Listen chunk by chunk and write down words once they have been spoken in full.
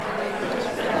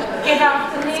Good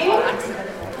afternoon.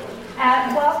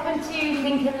 Welcome to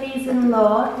Lincoln Leads in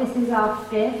Law. This is our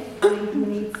 5th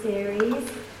Lincoln Leads series.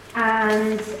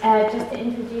 And just to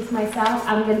introduce myself,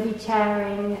 I'm going to be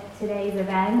chairing today's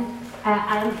event.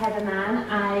 I'm Heather Mann.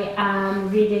 I am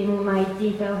reading my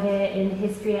DPhil here in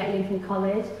history at Lincoln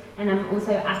College, and I'm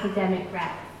also academic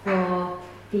rep for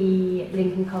the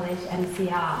Lincoln College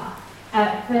MCR.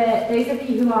 For those of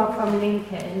you who aren't from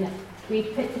Lincoln,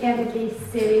 we've put together this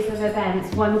series of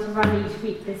events, one to run each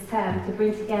week this term, to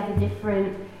bring together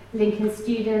different Lincoln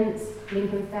students,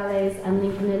 Lincoln Fellows, and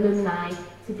Lincoln alumni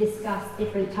to discuss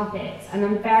different topics. And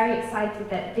I'm very excited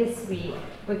that this week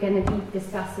we're going to be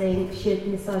discussing, should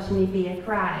misogyny be a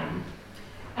crime?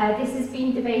 This has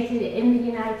been debated in the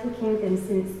United Kingdom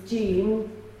since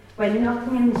June, when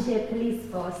Nottinghamshire Police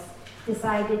Force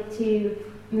decided to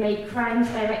make crimes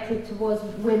directed towards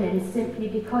women simply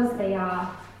because they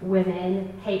are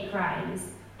women hate crimes.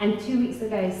 And 2 weeks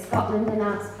ago, Scotland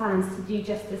announced plans to do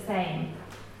just the same.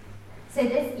 So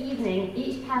this evening,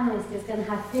 each panelist is going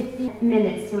to have 15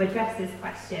 minutes to address this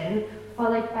question,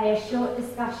 followed by a short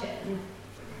discussion.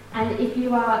 And if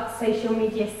you are social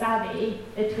media savvy,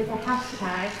 the Twitter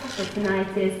hashtag for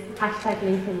tonight is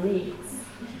 #LincolnLeads.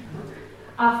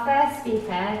 Our first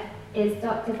speaker is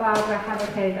Dr. Barbara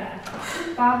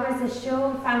Habakova. Barbara is a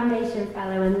Shaw Foundation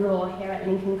Fellow in Law here at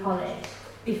Lincoln College.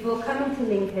 Before coming to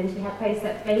Lincoln, she had posts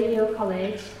at Balliol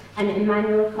College and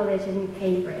Emmanuel College in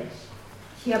Cambridge.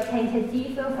 She obtained her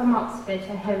DPhil from Oxford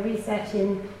for her research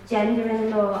in gender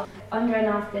and law under and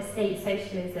after state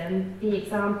socialism, the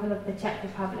example of the Czech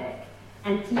Republic,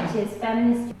 and teaches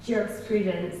feminist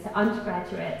jurisprudence to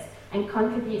undergraduates and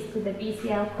contributes to the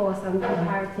BCL course on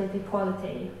comparative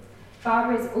equality.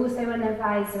 Barbara is also an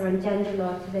advisor on gender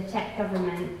law to the Czech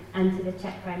government and to the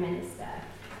Czech Prime Minister.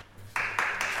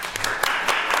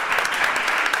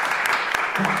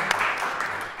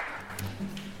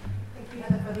 Thank you,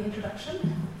 Heather, for the introduction.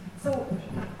 So,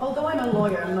 although I'm a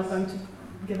lawyer, I'm not going to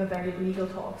give a very legal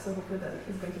talk, so hopefully that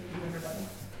is going to please everybody.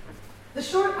 The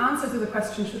short answer to the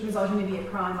question, should misogyny be a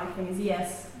crime, I think is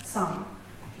yes, some.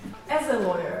 As a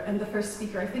lawyer and the first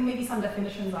speaker, I think maybe some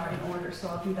definitions are in order, so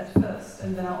I'll do that first,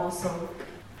 and then I'll also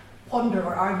ponder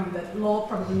or argue that law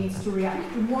probably needs to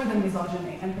react to more than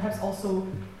misogyny, and perhaps also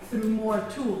through more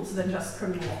tools than just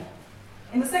criminal law.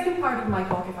 In the second part of my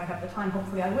talk, if I have the time,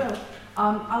 hopefully I will,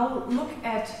 I'll look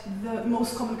at the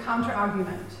most common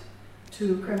counter-argument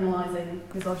to criminalizing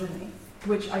misogyny,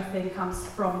 which I think comes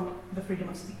from the freedom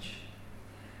of speech.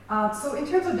 So in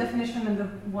terms of definition and the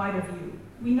wider view,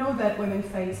 we know that women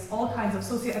face all kinds of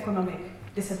socioeconomic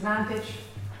disadvantage,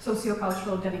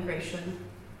 sociocultural denigration,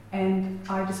 and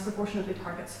are disproportionately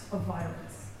targets of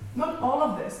violence. Not all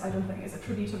of this, I don't think, is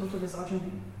attributable to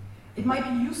misogyny. It might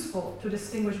be useful to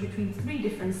distinguish between 3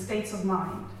 different states of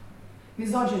mind: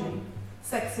 misogyny,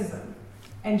 sexism,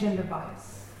 and gender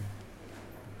bias.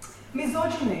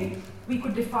 Misogyny we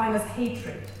could define as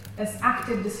hatred, as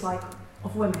active dislike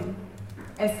of women,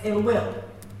 as ill will.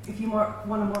 If you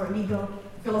want a more legal,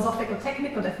 philosophical,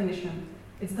 technical definition,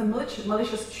 it's the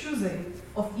malicious choosing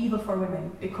of evil for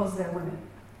women because they're women.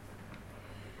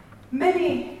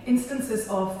 Many instances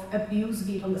of abuse,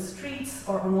 be it on the streets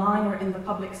or online or in the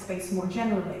public space more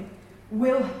generally,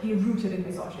 will be rooted in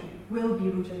misogyny, will be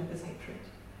rooted in this hatred.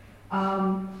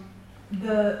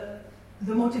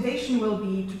 The motivation will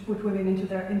be to put women into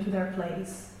their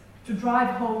place, to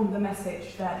drive home the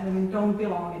message that women don't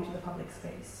belong into the public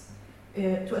space,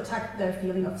 to attack their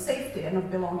feeling of safety and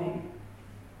of belonging.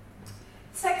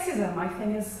 Sexism, I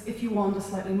think, is, if you want, a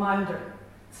slightly milder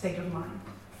state of mind.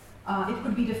 It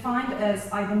could be defined as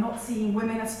either not seeing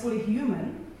women as fully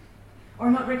human,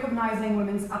 or not recognizing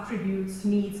women's attributes,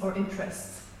 needs, or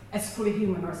interests as fully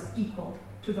human or as equal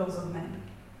to those of men.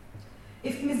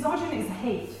 If misogyny is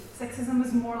hate, sexism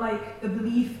is more like the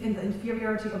belief in the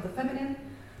inferiority of the feminine,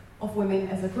 of women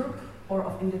as a group, or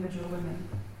of individual women.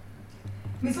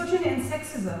 Misogyny and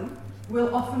sexism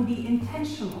will often be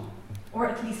intentional, or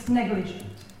at least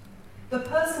negligent. The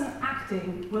person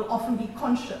acting will often be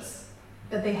conscious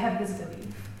that they have this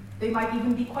belief. They might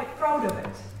even be quite proud of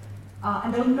it,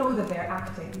 and they'll know that they're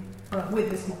acting with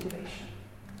this motivation.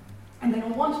 And they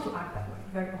don't want to act that way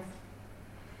very often.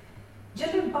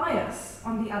 Gender bias,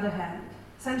 on the other hand,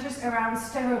 centers around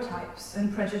stereotypes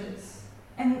and prejudice,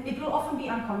 and it will often be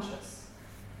unconscious.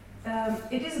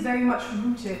 It is very much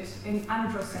rooted in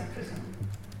androcentrism.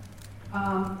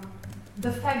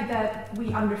 The fact that we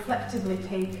unreflectively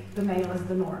take the male as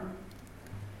the norm,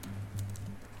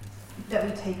 that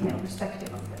we take male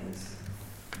perspective on things.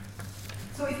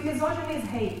 So if misogyny is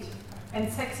hate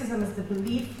and sexism is the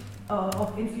belief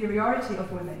of inferiority of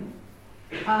women,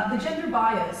 the gender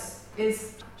bias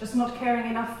is just not caring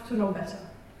enough to know better,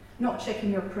 not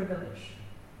checking your privilege,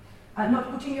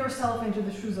 not putting yourself into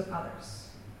the shoes of others.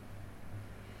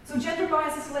 So gender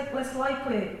bias is less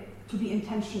likely to be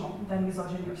intentional than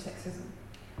misogyny or sexism.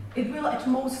 It will at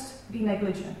most be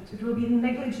negligent. It will be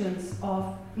negligence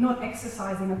of not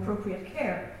exercising appropriate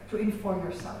care to inform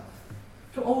yourself,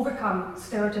 to overcome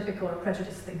stereotypical or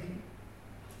prejudiced thinking.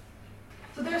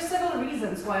 So there are several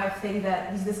reasons why I think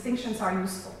that these distinctions are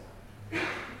useful.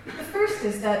 The first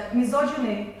is that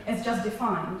misogyny, as just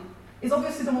defined, is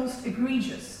obviously the most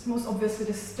egregious, most obviously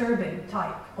disturbing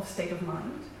type of state of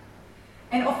mind,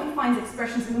 and often finds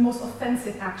expressions in the most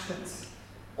offensive actions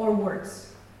or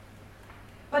words.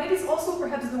 But it is also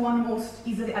perhaps the one most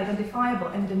easily identifiable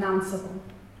and denounceable.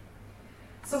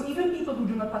 So even people who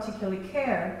do not particularly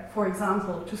care, for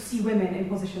example, to see women in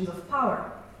positions of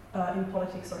power in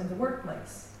politics or in the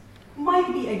workplace,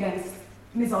 might be against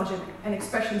misogyny and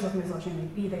expressions of misogyny,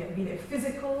 be they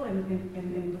physical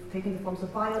and taking the forms of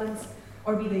violence,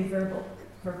 or be they verbal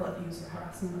abuse or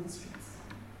harassment on the streets.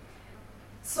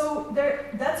 So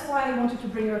that's why I wanted to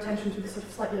bring your attention to the sort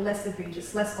of slightly less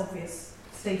egregious, less obvious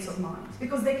states of mind,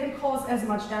 because they can cause as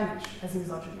much damage as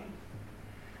misogyny.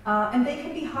 And they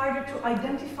can be harder to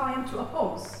identify and to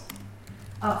oppose.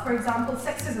 For example,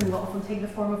 sexism will often take the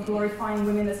form of glorifying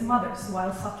women as mothers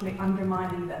while subtly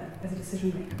undermining them as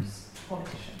decision makers,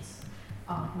 politicians,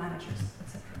 managers,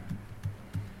 etc.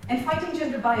 And fighting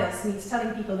gender bias means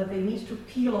telling people that they need to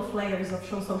peel off layers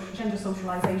of gender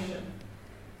socialization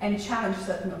and challenge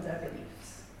certain of their beliefs.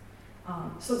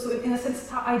 So in a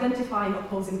sense, identifying,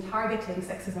 opposing, targeting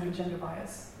sexism and gender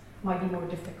bias might be more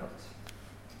difficult.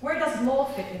 Where does law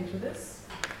fit into this?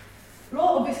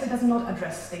 Law obviously does not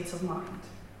address states of mind.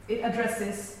 It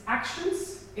addresses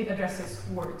actions, it addresses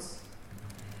words.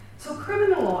 So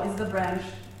criminal law is the branch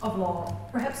of law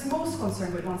perhaps most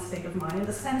concerned with one's state of mind, in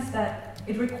the sense that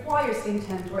it requires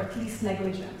intent or at least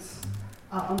negligence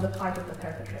on the part of the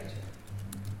perpetrator.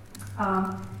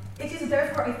 It is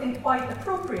therefore, I think, quite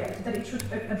appropriate that it should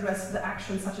address the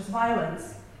actions such as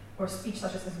violence or speech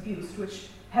such as abuse, which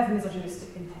have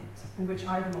misogynistic intent and which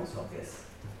are the most obvious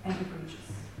and egregious.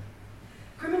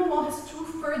 Criminal law has two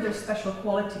further special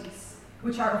qualities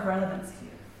which are of relevance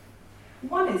here.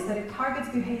 One is that it targets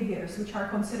behaviors which are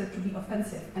considered to be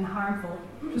offensive and harmful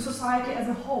to society as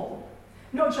a whole,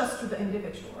 not just to the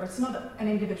individual, or it's not an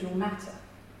individual matter.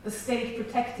 The state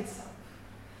protects itself.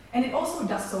 And it also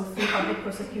does so through public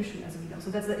prosecution, as we know. So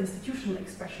that's the institutional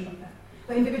expression of that.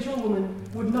 The individual woman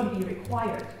would not be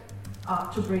required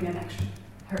to bring an action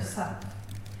herself.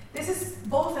 This is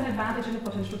both an advantage and a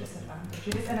potential disadvantage.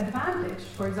 It is an advantage,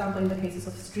 for example, in the cases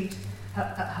of street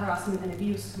harassment and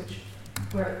abuse, which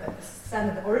were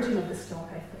the origin of this talk,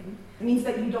 I think. It means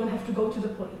that you don't have to go to the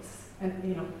police and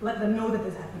let them know that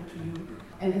this happened to you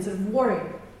and sort of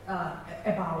worry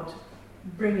about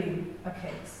bringing a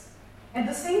case. At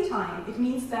the same time, it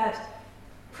means that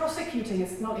prosecuting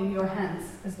is not in your hands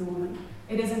as the woman.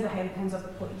 It is in the hands of the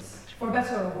police, for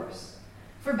better or worse.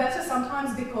 For better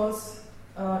sometimes because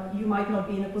you might not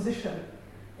be in a position,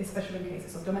 especially in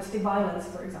cases of domestic violence,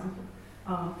 for example,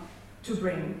 to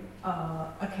bring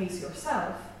a case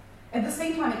yourself. At the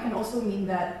same time, it can also mean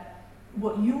that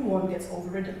what you want gets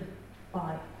overridden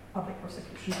by public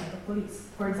prosecution by the police.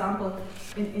 For example,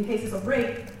 in cases of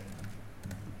rape,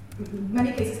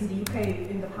 many cases in the UK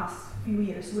in the past few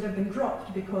years would have been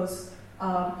dropped because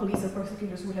police and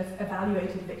prosecutors would have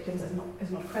evaluated victims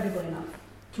as not credible enough,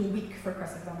 too weak for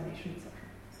cross-examination, etc.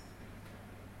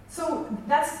 So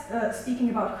that's speaking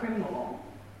about criminal law.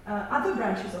 Other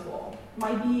branches of law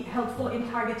might be helpful in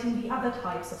targeting the other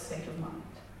types of state of mind,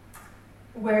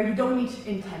 where you don't need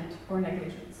intent or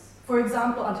negligence. For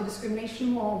example,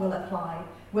 anti-discrimination law will apply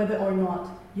whether or not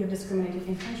you have discriminated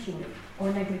intentionally or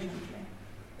negligently.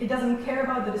 It doesn't care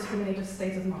about the discriminator's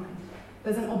state of mind.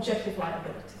 There's an objective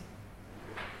liability.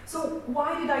 So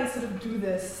why did I sort of do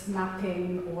this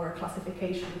mapping or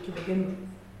classification to begin with?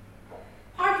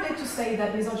 Partly to say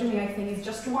that misogyny, I think, is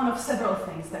just one of several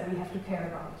things that we have to care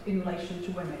about in relation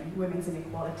to women, women's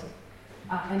inequality,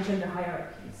 and gender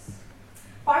hierarchies.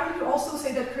 Partly to also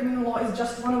say that criminal law is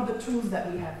just one of the tools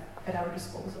that we have at our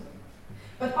disposal.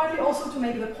 But partly also to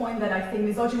make the point that I think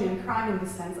misogyny and crime in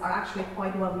this sense are actually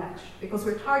quite well matched, because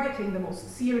we're targeting the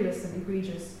most serious and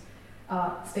egregious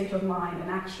state of mind and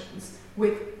actions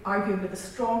with arguably the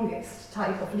strongest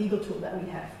type of legal tool that we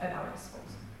have at our disposal.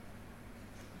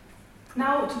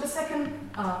 Now to the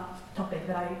second topic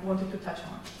that I wanted to touch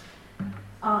on,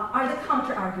 are the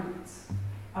counter-arguments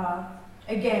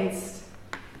against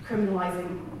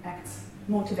criminalizing acts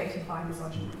motivated by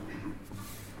misogyny.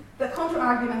 The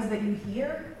counter-arguments that you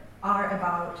hear are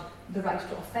about the right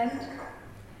to offend.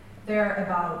 They're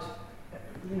about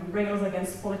rails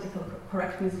against political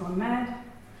correctness gone mad,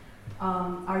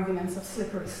 arguments of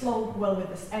slippery slope, well, with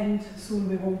this end, soon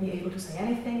we won't be able to say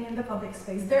anything in the public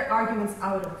space. They're arguments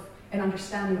out of an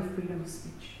understanding of freedom of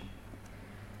speech.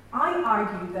 I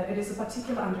argue that it is a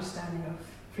particular understanding of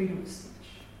freedom of speech,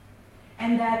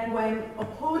 and that when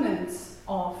opponents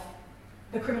of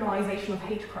the criminalization of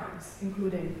hate crimes,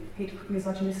 including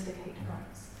misogynistic hate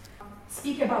crimes,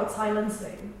 speak about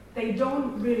silencing, they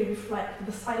don't really reflect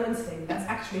the silencing that's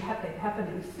actually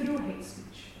happening through hate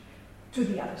speech to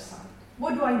the other side.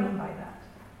 What do I mean by that?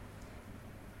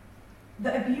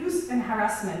 The abuse and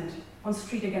harassment on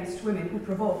street against women who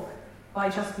provoke by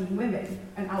just being women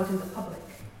and out in the public,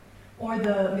 or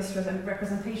the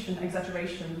misrepresentation,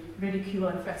 exaggeration, ridicule,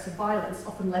 and threats of violence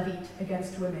often levied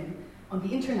against women on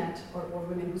the internet or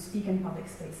women who speak in public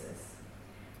spaces.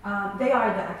 They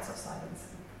are the acts of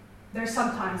silencing. They're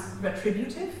sometimes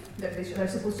retributive. They're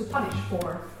supposed to punish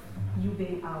for you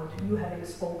being out, you having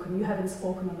spoken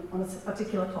on a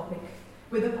particular topic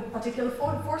with a particular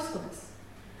forcefulness.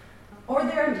 Or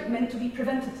they're meant to be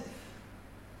preventative.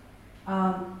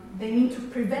 They mean to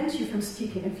prevent you from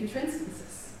speaking in future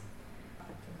instances.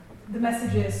 The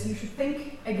message is you should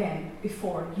think again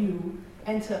before you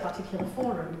enter a particular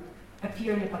forum,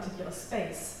 appear in a particular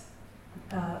space,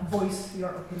 voice your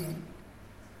opinion.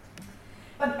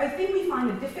 But I think we find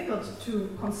it difficult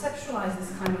to conceptualize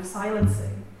this kind of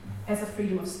silencing as a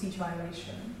freedom of speech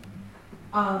violation.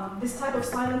 This type of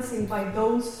silencing by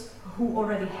those who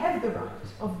already have the right,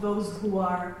 of those who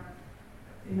are,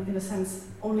 in a sense,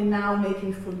 only now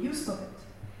making full use of it,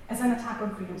 as an attack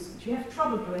on freedom of speech. You have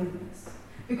trouble doing this.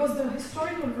 Because the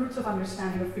historical roots of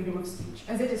understanding of freedom of speech,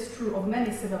 as it is true of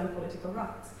many civil and political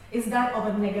rights, is that of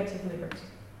a negative liberty.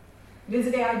 It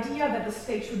is the idea that the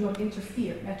state should not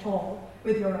interfere at all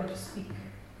with your right to speak.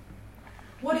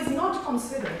 What is not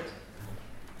considered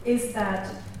is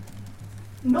that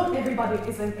not everybody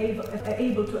is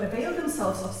able to avail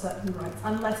themselves of certain rights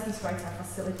unless these rights are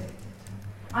facilitated,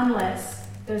 unless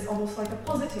there's almost like a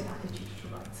positive attitude to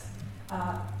rights.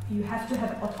 You have to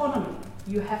have autonomy.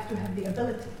 You have to have the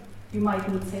ability. You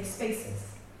might need safe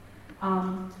spaces.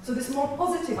 So this more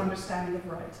positive understanding of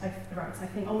rights, I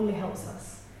think, only helps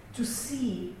us to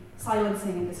see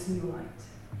silencing in this new light.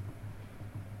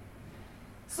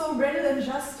 So rather than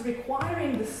just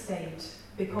requiring the state,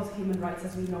 because human rights,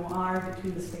 as we know, are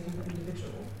between the state and the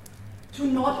individual, to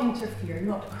not interfere,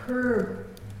 not curb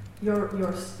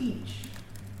your speech,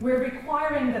 we're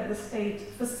requiring that the state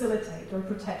facilitate or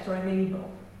protect or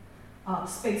enable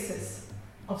spaces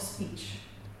of speech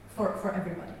for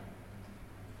everybody.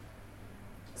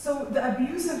 So the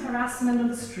abuse and harassment on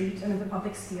the street and in the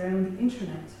public sphere and on the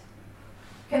internet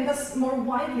can thus more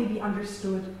widely be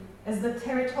understood as the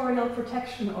territorial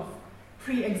protection of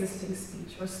pre-existing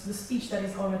speech, or the speech that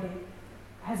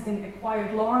has been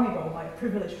acquired long ago by a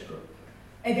privileged group,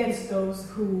 against those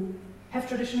who have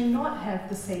traditionally not had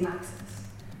the same access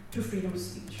to freedom of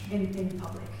speech in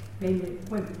public, namely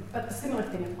women. But a similar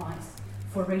thing applies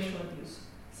for racial abuse,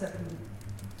 certainly.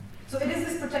 So it is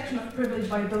this protection of privilege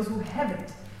by those who have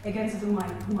it against who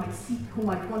might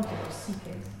want it or seek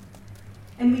it.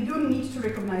 And we do need to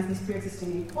recognize these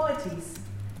pre-existing inequalities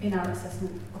in our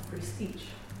assessment of free speech.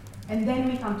 And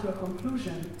then we come to a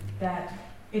conclusion that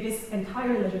it is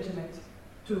entirely legitimate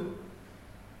to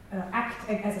act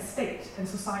as a state and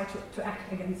society to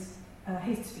act against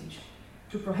hate speech,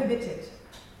 to prohibit it,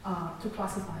 to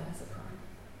classify it as a crime.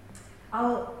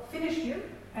 I'll finish here,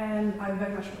 and I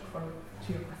very much look forward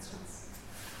to your questions.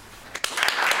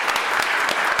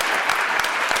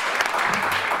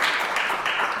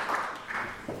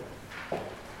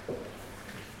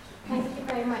 Thank you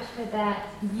very much for that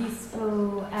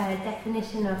useful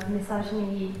definition of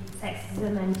misogyny,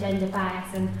 sexism, and gender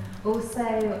bias, and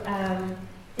also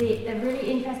the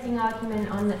really interesting argument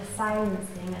on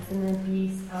silencing as an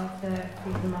abuse of the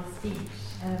freedom of speech.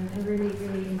 A really,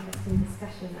 really interesting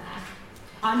discussion there.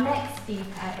 Our next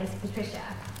speaker is Patricia.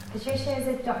 Patricia is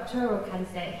a doctoral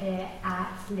candidate here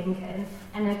at Lincoln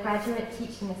and a graduate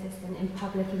teaching assistant in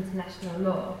public international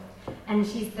law. And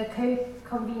she's the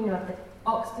co-convener of the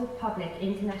Oxford Public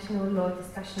International Law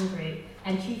Discussion Group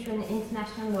and tutor in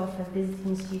international law for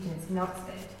visiting students in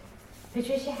Oxford.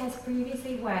 Patricia has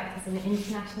previously worked as an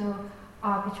international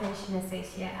arbitration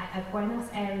associate at a Buenos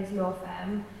Aires law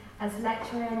firm, as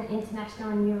lecturer in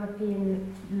international and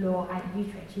European law at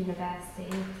Utrecht University,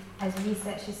 as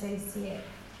research associate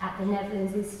at the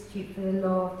Netherlands Institute for the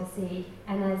Law of the Sea,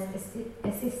 and as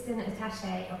assistant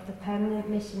attaché of the permanent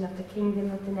mission of the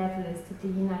Kingdom of the Netherlands to the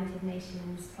United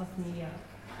Nations of New York.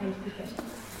 Thank you,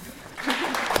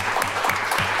 Patricia.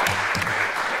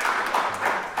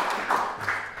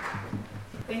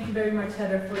 you very much,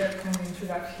 Heather, for that kind of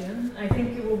introduction. I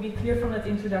think it will be clear from that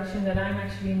introduction that I'm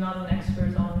actually not an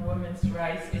expert on women's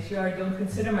rights issue. I don't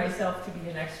consider myself to be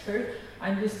an expert.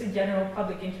 I'm just a general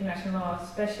public international law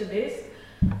specialist.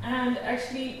 And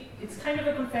actually, it's kind of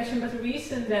a confession, but the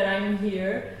reason that I'm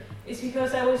here is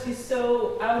because I was just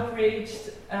so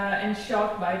outraged and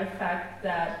shocked by the fact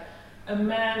that a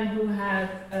man who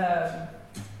had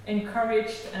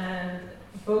encouraged and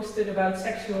boasted about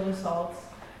sexual assaults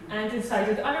and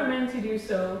incited other men to do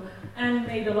so and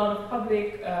made a lot of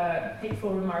public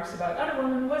hateful remarks about other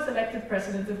women was elected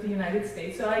President of the United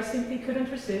States. So I simply couldn't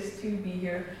resist to be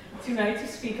here tonight to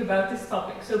speak about this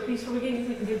topic. So please forgive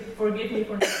me for not being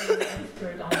an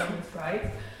expert on women's rights.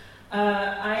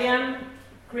 I am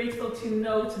grateful to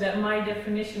note that my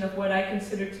definition of what I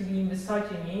consider to be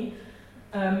misogyny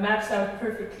maps out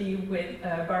perfectly with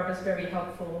Barbara's very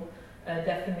helpful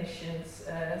definitions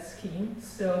scheme.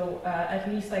 So at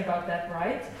least I got that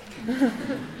right.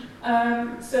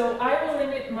 So I will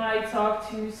limit my talk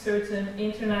to certain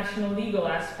international legal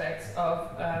aspects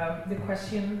of the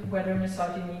question whether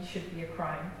misogyny should be a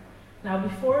crime. Now,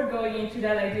 before going into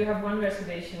that, I do have one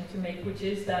reservation to make, which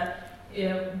is that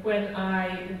when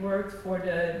I worked for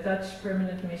the Dutch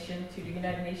Permanent Mission to the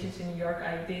United Nations in New York,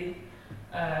 I did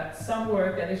some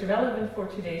work that is relevant for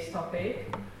today's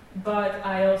topic, but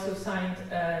I also signed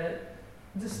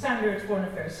the standard Foreign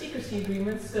Affairs Secrecy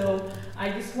Agreement, so I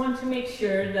just want to make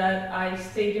sure that I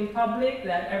state in public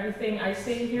that everything I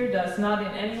say here does not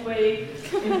in any way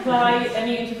imply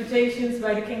any interpretations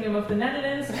by the Kingdom of the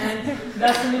Netherlands, and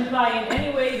doesn't imply in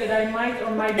any way that I might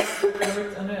or might not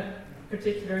work on a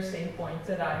particular same point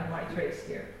that I might raise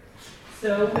here.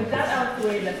 So with that out of the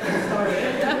way, let's get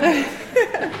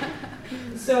started.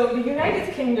 So the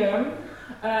United Kingdom,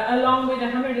 along with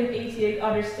 188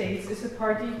 other states, is a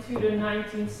party to the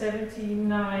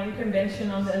 1979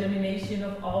 Convention on the Elimination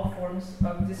of All Forms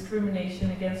of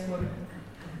Discrimination Against Women.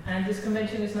 And this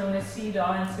convention is known as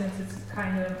CEDAW, and since it's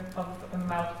kind of a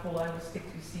mouthful, I will stick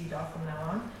to CEDAW from now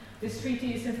on. This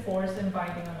treaty is enforced and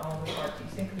binding on all the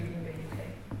parties, including the UK.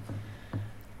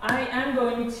 I am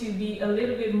going to be a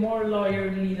little bit more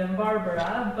lawyerly than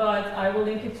Barbara, but I will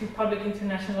link it to public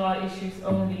international law issues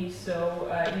only, so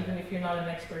even if you're not an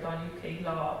expert on UK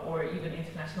law or even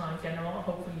international law in general,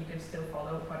 hopefully you can still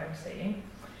follow what I'm saying.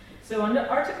 So under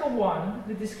Article 1,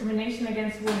 the discrimination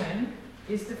against women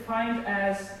is defined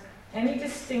as any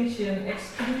distinction,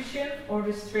 exclusion, or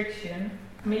restriction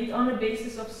made on the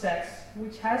basis of sex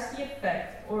which has the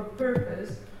effect or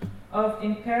purpose of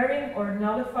impairing or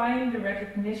nullifying the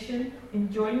recognition,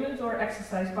 enjoyment, or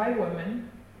exercise by women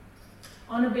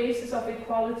on the basis of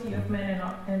equality of men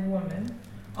and women,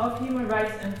 of human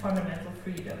rights and fundamental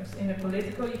freedoms in the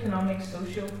political, economic,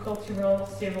 social, cultural,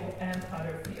 civil, and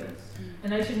other fields.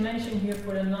 And I should mention here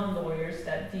for the non-lawyers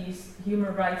that these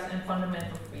human rights and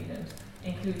fundamental freedoms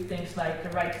include things like the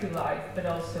right to life, but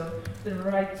also the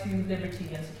right to liberty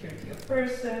and security of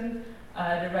person,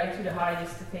 the right to the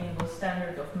highest attainable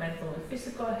standard of mental and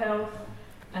physical health,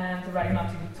 and the right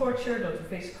not to be tortured or to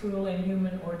face cruel,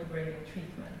 inhuman, or degrading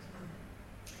treatment.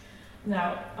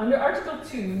 Now, under Article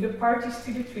 2, the parties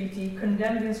to the treaty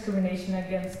condemn discrimination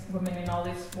against women in all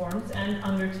its forms and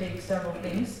undertake several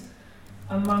things.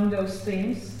 Among those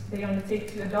things, they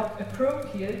undertake to adopt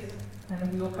appropriate,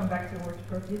 and we will come back to the word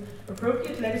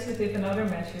appropriate legislative and other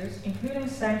measures, including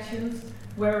sanctions,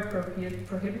 where appropriate,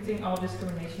 prohibiting all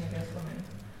discrimination against women.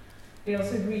 They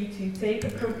also agree to take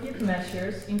appropriate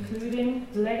measures, including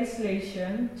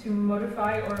legislation, to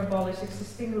modify or abolish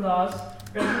existing laws,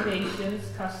 regulations,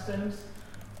 customs,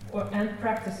 and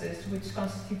practices which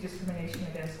constitute discrimination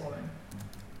against women.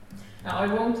 Now, I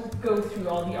won't go through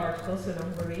all the articles, so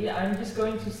don't worry. I'm just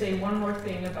going to say one more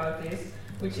thing about this,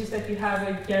 which is that you have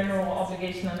a general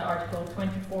obligation under Article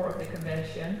 24 of the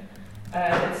Convention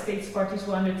that states parties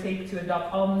will undertake to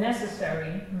adopt all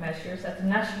necessary measures at the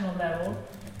national level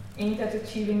aimed at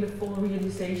achieving the full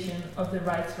realization of the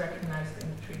rights recognized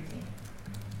in the treaty.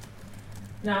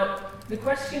 Now, the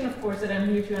question, of course, that I'm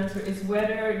here to answer is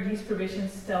whether these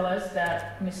provisions tell us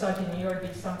that misogyny, or at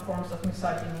least some forms of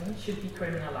misogyny, should be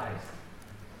criminalized.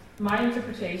 My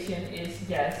interpretation is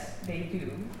yes, they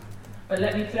do. But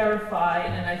let me clarify,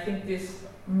 and I think this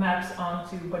maps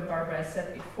onto what Barbara has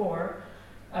said before,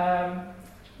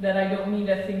 that I don't mean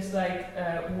that things like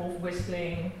wolf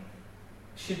whistling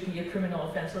should be a criminal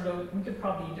offense, although we could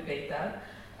probably debate that.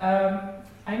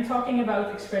 I'm talking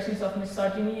about expressions of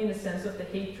misogyny in the sense of the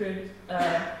hatred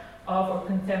of or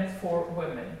contempt for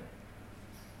women.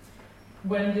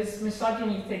 When this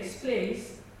misogyny takes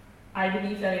place, I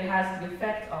believe that it has the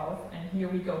effect of, and here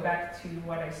we go back to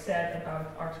what I said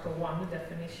about Article 1, the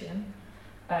definition,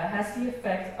 has the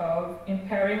effect of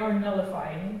impairing or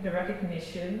nullifying the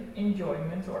recognition,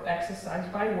 enjoyment, or exercise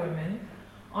by women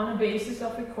on a basis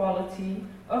of equality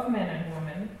of men and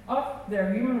women, of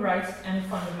their human rights and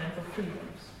fundamental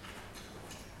freedoms.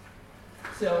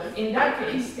 So, in that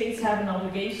case, states have an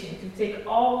obligation to take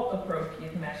all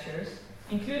appropriate measures,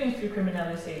 including through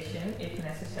criminalization, if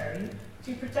necessary,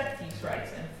 to protect these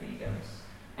rights and freedoms.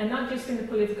 And not just in the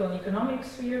political and economic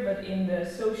sphere, but in the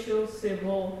social,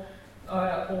 civil,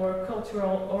 or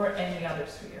cultural, or any other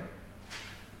sphere.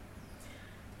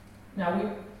 Now, we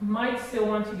might still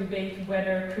want to debate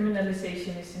whether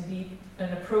criminalization is indeed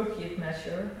an appropriate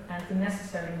measure and a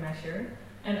necessary measure,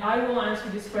 and I will answer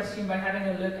this question by having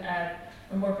a look at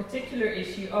a more particular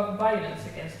issue of violence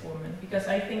against women, because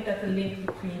I think that the link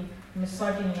between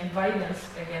misogyny and violence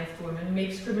against women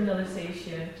makes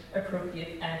criminalization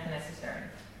appropriate and necessary.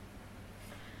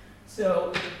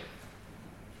 So,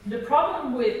 the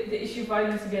problem with the issue of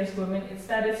violence against women is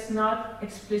that it's not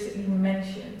explicitly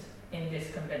mentioned in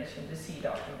this convention, the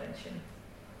CEDAW Convention.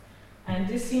 And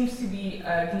this seems to be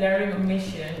a glaring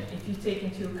omission if you take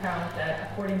into account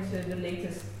that, according to the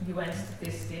latest UN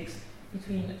statistics,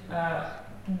 between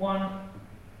 1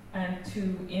 and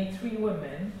 2 in 3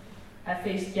 women have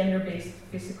faced gender-based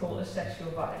physical or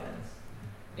sexual violence.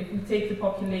 If we take the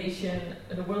population,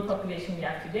 the world population we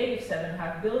have today of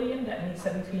 7.5 billion, that means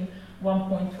that between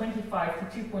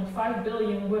 1.25 to 2.5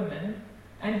 billion women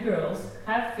and girls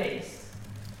have faced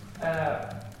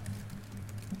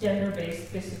gender-based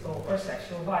physical or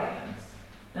sexual violence.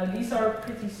 Now, these are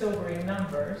pretty sobering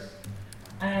numbers,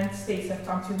 and states have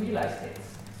come to realize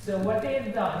this. So what they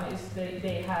have done is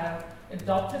they have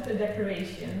adopted the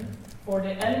Declaration for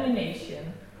the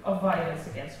Elimination of Violence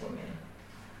Against Women.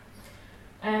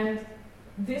 And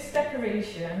this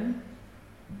declaration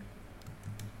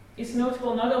is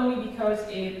notable not only because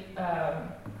it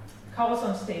calls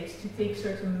on states to take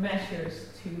certain measures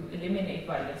to eliminate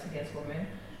violence against women,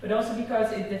 but also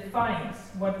because it defines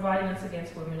what violence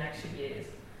against women actually is.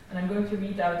 And I'm going to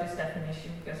read out this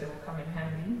definition because it will come in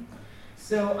handy.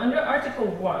 So, under Article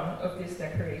 1 of this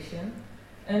declaration,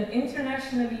 an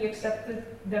internationally accepted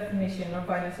definition of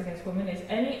violence against women is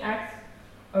any act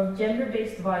of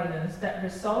gender-based violence that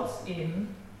results in,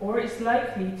 or is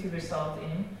likely to result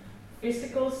in,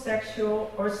 physical,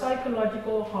 sexual, or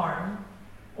psychological harm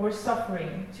or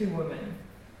suffering to women,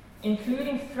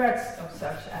 including threats of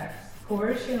such acts,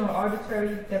 coercion or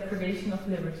arbitrary deprivation of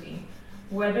liberty,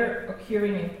 whether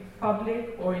occurring in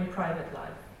public or in private life.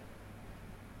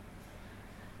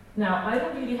 Now, I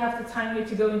don't really have the time here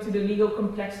to go into the legal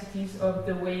complexities of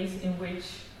the ways in which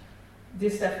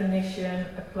this definition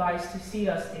applies to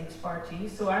CEDAW states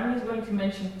parties, so I'm just going to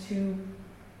mention 2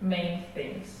 main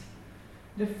things.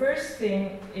 The first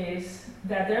thing is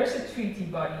that there's a treaty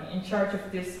body in charge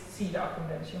of this CEDAW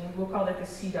convention. We will call it the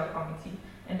CEDAW committee.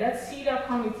 And that CEDAW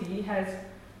committee has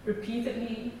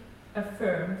repeatedly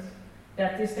affirmed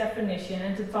that this definition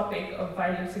and the topic of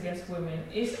violence against women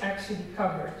is actually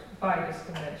covered by this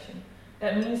convention.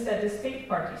 That means that the state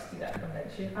parties to that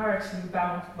convention are actually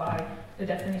bound by the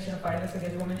definition of violence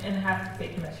against women and have to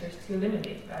take measures to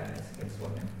eliminate violence against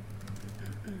women.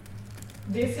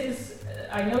 This is,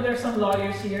 I know there are some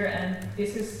lawyers here, and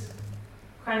this is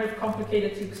kind of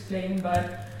complicated to explain,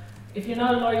 but if you're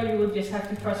not a lawyer, you will just have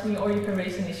to trust me, or you can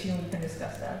raise an issue and we can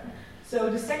discuss that. So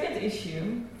the second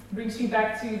issue brings me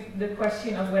back to the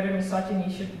question of whether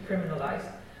misogyny should be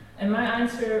criminalized. And my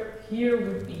answer here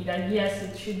would be that yes,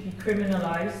 it should be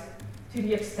criminalized to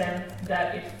the extent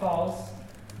that it falls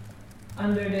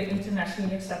under the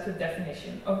internationally accepted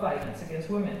definition of violence against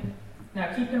women.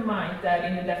 Now keep in mind that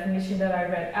in the definition that I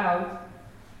read out,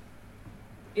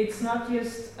 it's not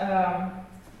just,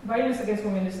 violence against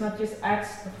women is not just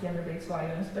acts of gender-based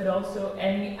violence, but also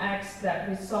any acts that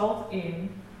result in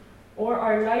or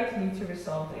are likely to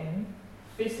result in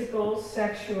physical,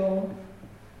 sexual,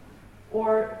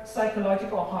 or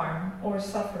psychological harm or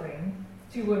suffering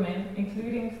to women,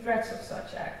 including threats of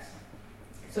such acts.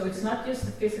 So it's not just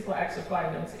the physical acts of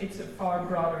violence, it's a far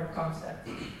broader concept.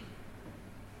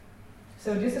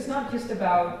 So this is not just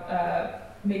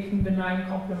about making benign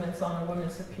compliments on a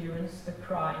woman's appearance a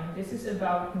crime. This is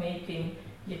about making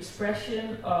the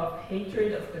expression of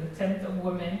hatred, of contempt of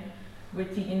women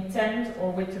with the intent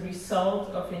or with the result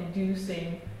of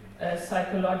inducing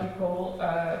psychological,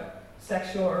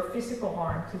 sexual or physical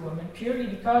harm to women purely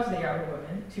because they are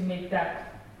women, to make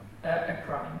that a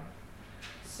crime.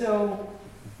 So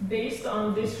based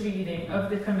on this reading of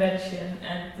the convention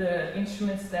and the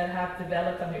instruments that have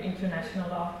developed under international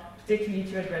law, particularly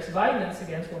to address violence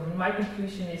against women, my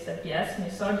conclusion is that yes,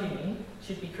 misogyny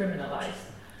should be criminalized.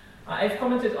 I've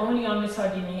commented only on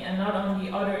misogyny and not on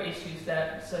the other issues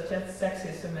such as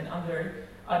sexism and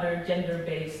other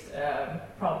gender-based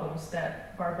problems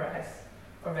that Barbara has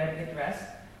already addressed.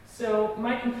 So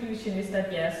my conclusion is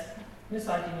that yes,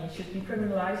 misogyny should be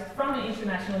criminalized from an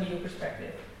international legal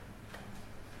perspective.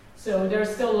 So there are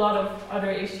still a lot of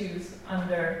other issues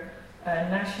under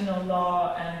national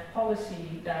law and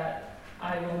policy that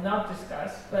I will not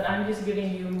discuss, but I'm just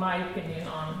giving you my opinion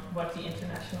on what the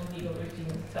international legal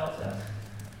regime tells us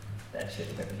that should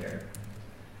appear.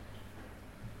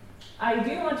 I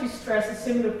do want to stress a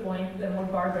similar point than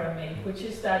what Barbara made, which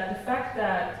is that the fact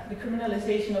that the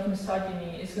criminalization of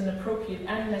misogyny is an appropriate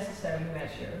and necessary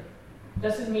measure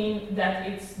doesn't mean that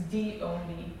it's the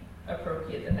only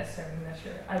appropriate and necessary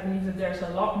measure. I believe that there's a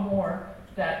lot more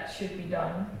that should be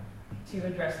done to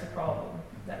address the problem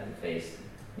that we face.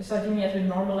 Misogyny has been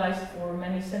normalized for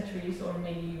many centuries or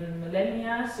maybe even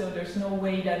millennia, so there's no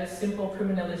way that a simple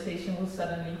criminalization will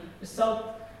suddenly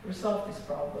resolve this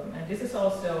problem. And this is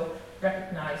also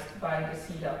recognized by the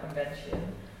CEDAW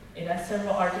Convention. It has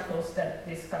several articles that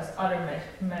discuss other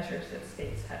measures that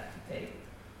states have to take.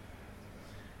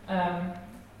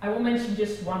 I will mention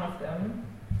just one of them,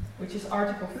 which is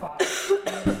Article 5,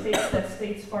 and it states that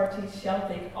states parties shall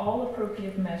take all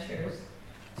appropriate measures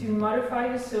to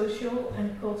modify the social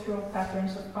and cultural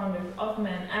patterns of conduct of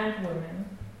men and women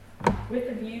with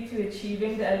a view to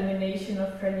achieving the elimination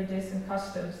of prejudice and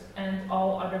customs and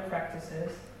all other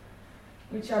practices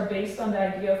which are based on the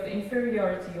idea of the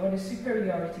inferiority or the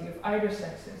superiority of either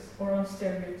sexes or on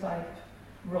stereotype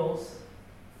roles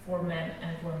for men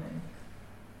and women.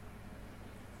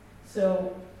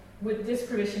 So with this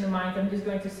provision in mind, I'm just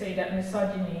going to say that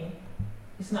misogyny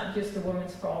is not just a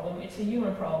woman's problem, it's a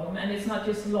human problem, and it's not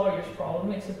just a lawyer's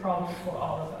problem, it's a problem for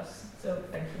all of us. So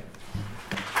thank you.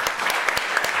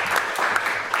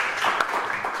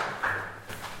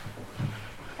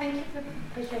 Thank you,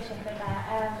 Patricia, for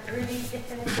that really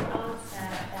definitive answer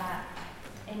that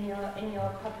in your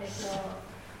public law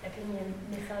opinion,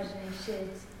 misogyny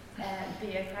should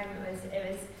be a crime.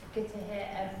 It was good to hear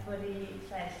a fully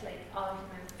fledged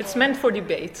argument. It's meant for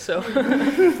debate, so.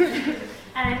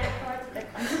 And I look forward to the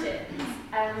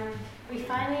questions. We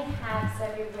finally have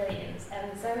Zoe Williams.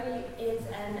 Zoe is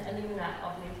an alumna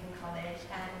of Lincoln College,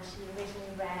 and she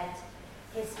originally read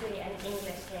history and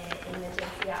English here in the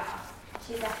JCR.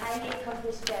 She's a highly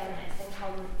accomplished journalist and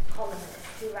columnist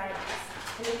who writes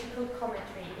political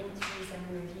commentary, interviews and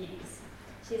reviews.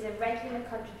 She's a regular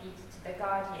contributor to The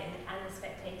Guardian and The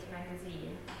Spectator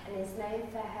magazine, and is known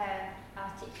for her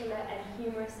articulate and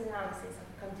humorous analysis of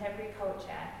contemporary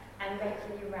culture and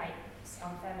regularly writes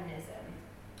on feminism.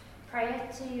 Prior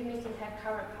to meeting her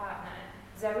current partner,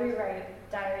 Zoe wrote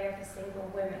Diary of a Single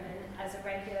Woman as a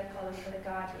regular column for The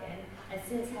Guardian, and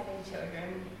since having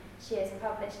children, she has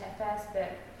published her first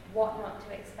book, What Not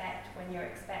to Expect When You're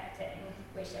Expecting,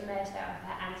 which emerged out of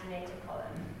her antenatal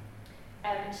column.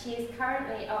 She is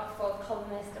currently up for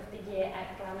Columnist of the Year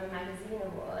at Glamour Magazine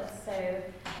Awards, so...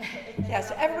 Yeah,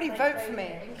 so everybody vote for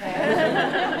me. Thank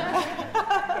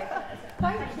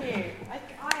you.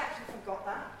 I actually forgot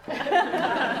that.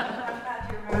 I'm glad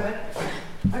you remembered.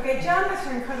 Okay, journalists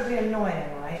are incredibly annoying,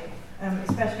 right?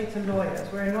 Especially to lawyers.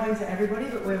 We're annoying to everybody,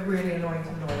 but we're really annoying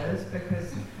to lawyers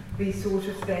because we sort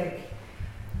of think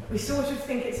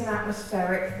it's an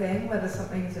atmospheric thing, whether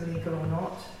something's illegal or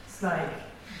not. It's like,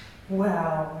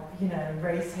 well,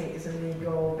 race hate is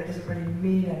illegal, but it doesn't really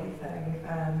mean anything,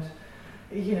 and,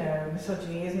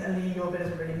 misogyny isn't illegal, but it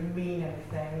doesn't really mean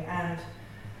anything, and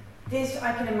this,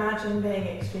 I can imagine being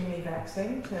extremely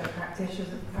vexing to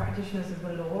practitioners of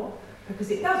the law, because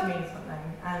it does mean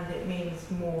something, and it means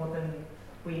more than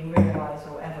we realise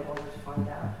or ever bother to find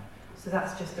out. So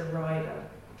that's just a rider.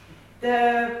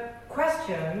 The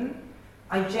question,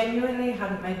 I genuinely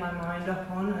hadn't made my mind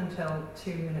up on until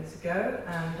 2 minutes ago,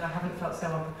 and I haven't felt so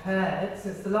unprepared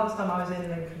since the last time I was in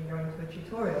Lincoln going to a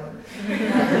tutorial.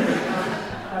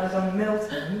 I was on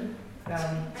Milton.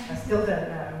 I still don't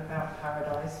know about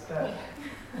Paradise, but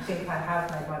I think I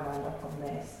have made my mind up on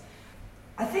this.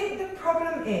 I think the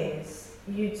problem is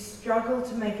you'd struggle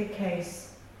to make a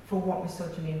case for what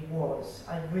misogyny was.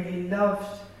 I really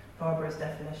loved Barbara's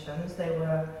definitions. They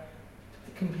were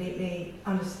completely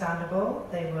understandable,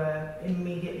 they were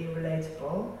immediately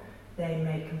relatable, they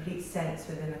made complete sense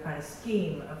within the kind of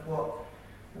scheme of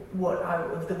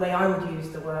of the way I would use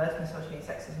the words misogyny,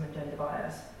 sexism and gender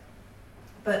bias.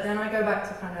 But then I go back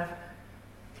to kind of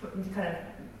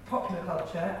popular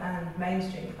culture and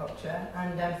mainstream culture,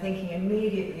 and I'm thinking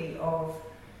immediately of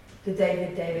the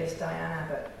David Davis, Diane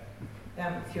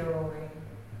Abbott furore.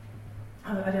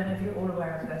 I don't know if you're all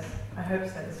aware of this. I hope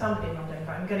so. There's somebody nodding,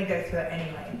 but I'm going to go through it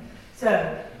anyway.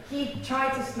 So, he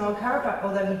tried to snog her, but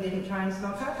although he didn't try and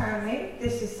snog her, apparently,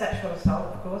 this is sexual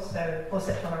assault, of course, so, or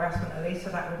sexual harassment at least, so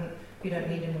that wouldn't, you don't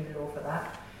need a new law for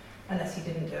that, unless he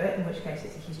didn't do it, in which case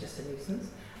he's just a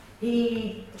nuisance.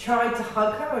 He tried to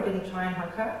hug her, or didn't try and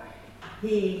hug her.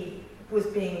 He was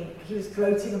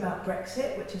gloating about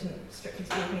Brexit, which isn't strictly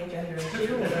speaking a gender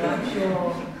issue, although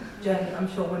I'm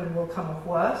sure women will come off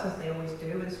worse, as they always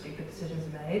do when stupid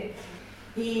decisions are made.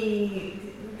 He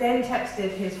then texted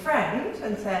his friend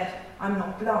and said, "I'm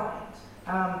not blind."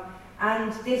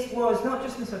 And this was not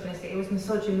just misogynistic, it was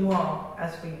misogynoir,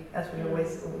 as we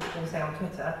always say on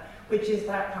Twitter, which is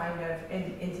that kind of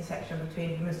intersection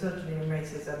between misogyny and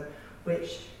racism,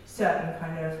 which certain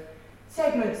kind of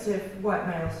segments of white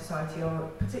male society are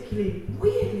particularly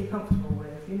weirdly comfortable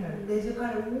with. You know, there's a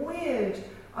kind of weird,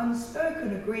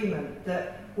 unspoken agreement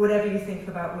that whatever you think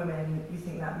about women, you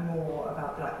think that more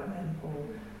about black women or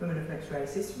women of mixed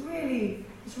race. It's really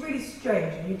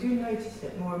strange, and you do notice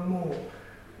it more and more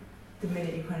the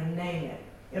minute you kind of name it.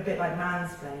 A bit like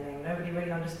mansplaining. Nobody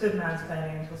really understood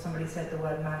mansplaining until somebody said the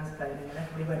word mansplaining, and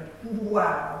everybody went,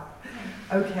 "Wow,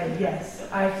 okay, yes,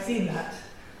 I've seen that,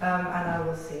 and I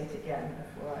will see it again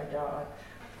before I die."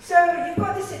 So you've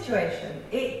got this situation.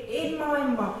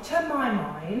 To my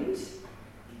mind,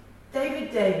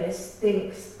 David Davis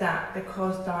thinks that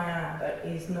because Diane Abbott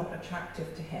is not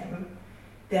attractive to him,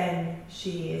 then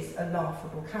she is a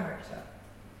laughable character.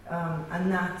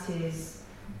 And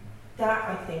that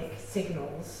I think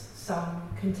signals some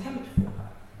contempt for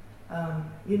her.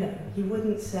 You know, he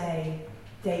wouldn't say,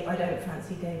 "I don't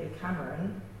fancy David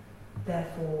Cameron,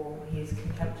 therefore he is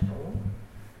contemptible."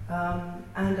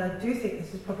 And I do think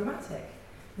this is problematic.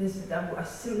 I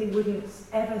simply wouldn't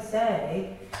ever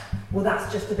say, "Well,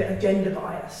 that's just a bit of gender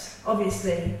bias."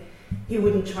 Obviously, he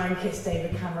wouldn't try and kiss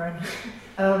David Cameron,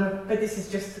 but this is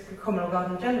just a common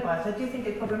garden gender bias. I do think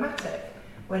it's problematic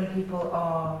when people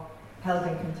are held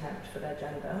in contempt for their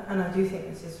gender, and I do think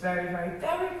this is very, very,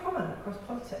 very common across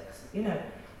politics. You know,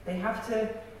 they have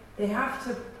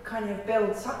to kind of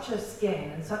build such a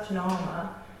skin and such an armour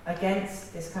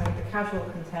against this kind of the casual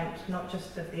contempt, not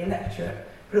just of the electorate,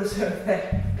 but also of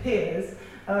their peers,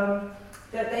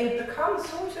 that they become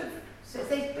sort of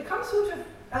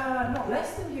not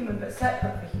less than human, but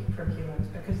separate from humans,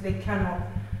 because they cannot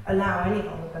allow any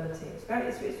vulnerability.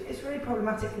 It's really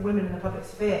problematic for women in the public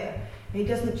sphere. It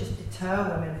doesn't just deter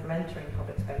women from entering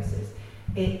public spaces,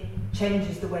 it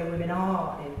changes the way women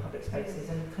are in public spaces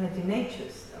and kind of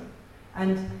denatures them.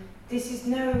 And this is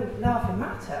no laughing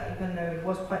matter, even though it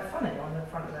was quite funny on the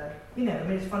front of the, you know, I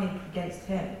mean, it's funny against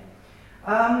him.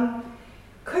 The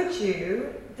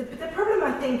problem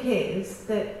I think is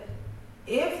that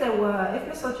if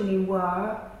misogyny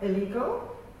were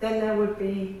illegal, then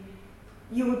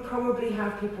you would probably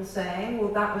have people saying, "Well,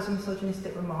 that was a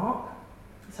misogynistic remark.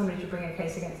 Somebody should bring a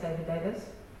case against David Davis."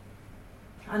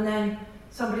 And then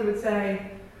somebody would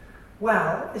say,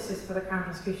 "Well, this is for the Crown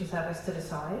Prosecution Service to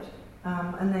decide."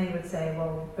 And they would say,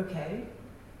 "Well, okay,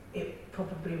 it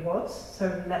probably was,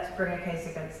 so let's bring a case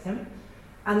against him."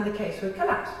 And the case would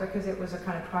collapse because it was a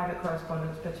kind of private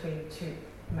correspondence between two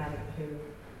men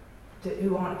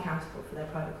who aren't accountable for their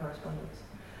private correspondence.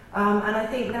 And I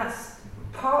think that's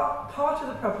part of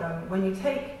the problem. When you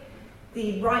take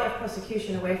the right of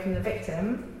prosecution away from the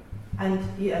victim and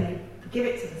you give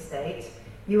it to the state,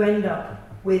 you end up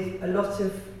with a lot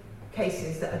of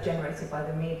cases that are generated by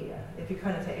the media. If you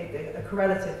kind of take the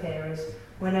correlative here is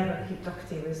whenever Pete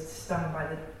Doherty was stung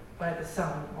by the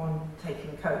Sun on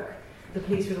taking coke, the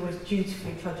police would always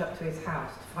dutifully trudge up to his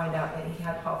house to find out that he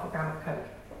had half a gram of coke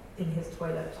in his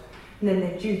toilet. And then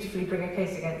they'd dutifully bring a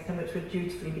case against him, which would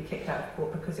dutifully be kicked out of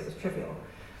court because it was trivial.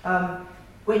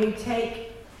 When you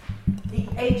take the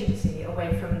agency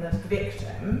away from the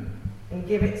victim and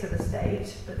give it to the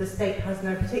state, but the state has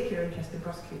no particular interest in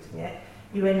prosecuting it,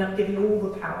 you end up giving all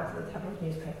the power to the tabloid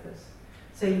newspapers.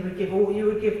 So you would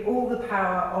give all the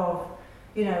power of,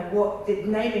 you know,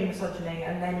 naming misogyny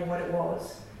and naming what it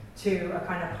was to a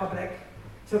kind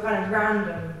of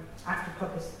random act of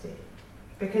publicity.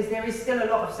 Because there is still a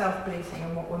lot of self-policing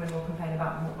on what women will complain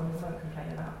about and what women won't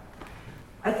complain about.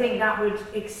 I think that would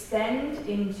extend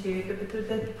into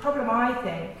the problem, I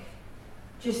think,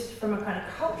 just from a kind of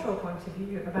cultural point of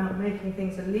view about making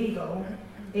things illegal,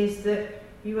 is that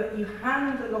you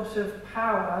hand a lot of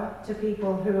power to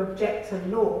people who object to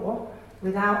law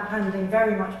without handing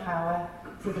very much power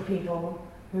to the people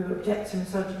who object to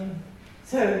misogyny.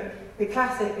 So the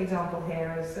classic example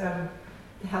here is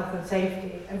health and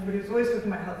safety. Everybody was always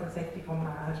talking about health and safety gone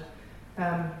mad.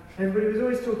 Everybody was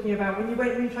always talking about when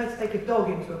you tried to take a dog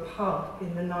into a pub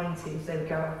in the 90s, they would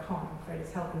go, I can't, I'm afraid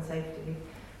it's health and safety.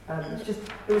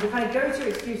 It was a kind of go-to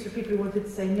excuse for people who wanted to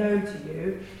say no to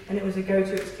you, and it was a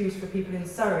go-to excuse for people in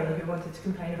Surrey who wanted to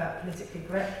complain about politically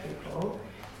correct people.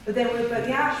 But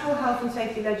the actual health and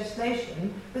safety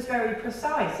legislation was very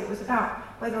precise. It was about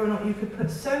whether or not you could put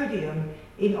sodium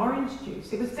in orange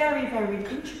juice. It was very, very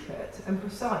intricate and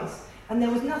precise, and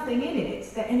there was nothing in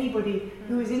it that anybody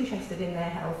who was interested in their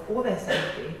health or their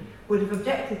safety would have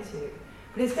objected to.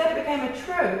 But instead it became a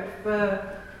trope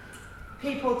for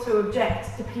people to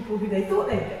object to people who they thought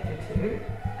they objected to,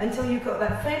 until you got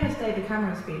that famous David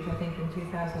Cameron speech, I think in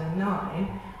 2009,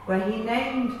 where he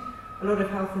named a lot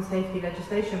of health and safety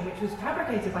legislation, which was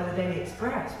fabricated by the Daily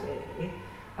Express, really,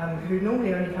 who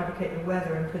normally only fabricate the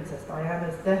weather and Princess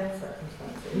Diana's death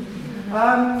circumstances,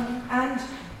 and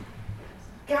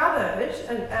gathered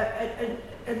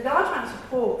a large amount of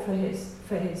support for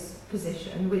his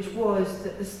position, which was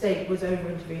that the state was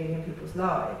over-intervening in people's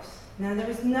lives. Now, there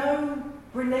was no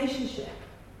relationship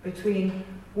between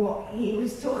what he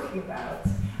was talking about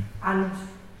and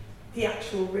the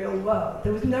actual real world.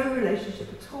 There was no relationship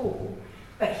at all.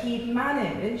 But he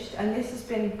managed, and this has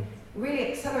been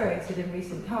really accelerated in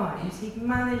recent times, he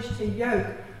managed to yoke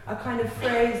a kind of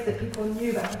phrase that people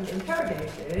knew but hadn't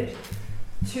interrogated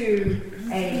to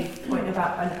a point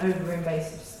about an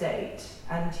over-invasive state.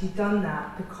 And he'd done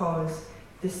that because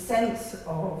the sense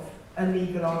of a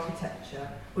legal architecture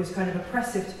was kind of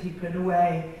oppressive to people in a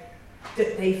way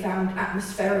that they found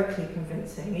atmospherically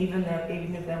convincing, even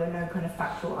if there were no kind of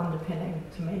factual underpinning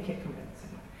to make it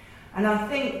convincing. And I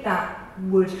think that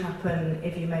would happen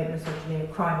if you made misogyny a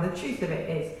crime. The truth of it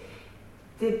is,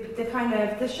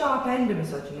 the sharp end of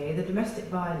misogyny, the domestic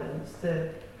violence,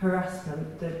 the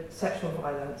harassment, the sexual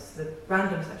violence, the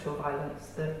random sexual violence,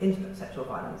 the intimate sexual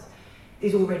violence,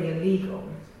 is already illegal.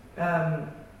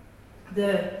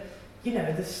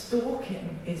 The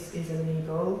stalking is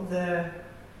illegal. The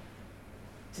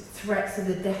threats,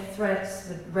 the death threats,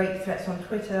 the rape threats on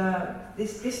Twitter,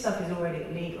 this stuff is already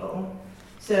illegal.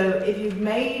 So if you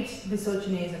made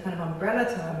misogyny as a kind of umbrella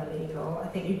term illegal, I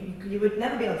think you would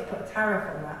never be able to put a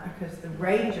tariff on that because the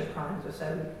range of crimes are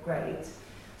so great.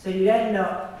 So you'd end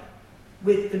up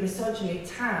with the misogyny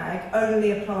tag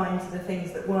only applying to the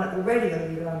things that weren't already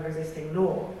illegal under existing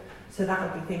law. So that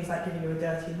would be things like giving you a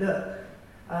dirty look.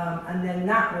 And then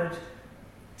that would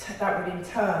in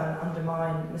turn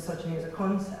undermine misogyny as a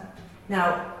concept.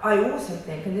 Now, I also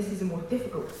think, and this is a more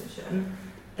difficult position,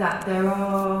 that there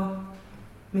are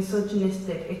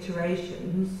misogynistic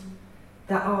iterations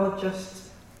that are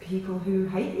just people who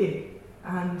hate you,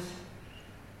 and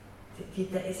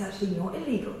it's actually not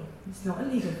illegal. It's not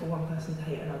illegal for one person to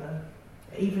hate another,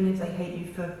 even if they hate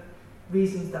you for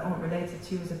reasons that aren't related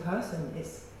to you as a person.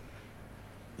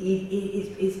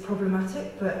 It's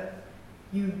problematic, but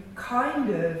you kind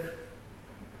of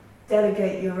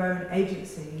delegate your own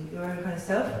agency, your own kind of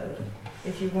selfhood,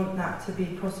 if you want that to be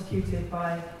prosecuted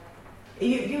by...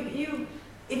 If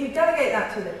you delegate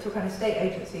that to a kind of state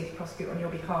agency to prosecute on your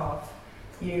behalf,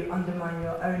 you undermine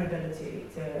your own ability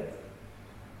to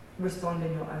respond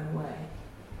in your own way.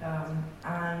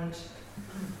 And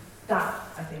that,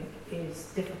 I think,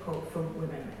 is difficult for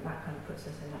women, and that kind of puts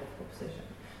us in a difficult position.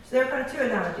 So there are kind of two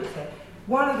analogies here.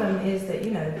 One of them is that,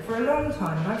 for a long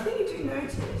time, and I think you do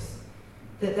notice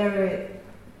that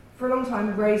for a long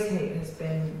time, race hate has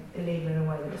been illegal in a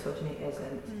way that misogyny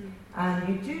isn't. And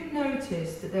you do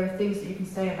notice that there are things that you can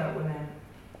say about women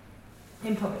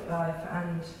in public life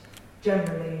and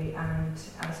generally and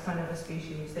as kind of a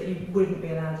species that you wouldn't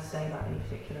be allowed to say about any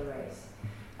particular race.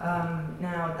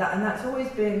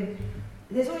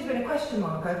 There's always been a question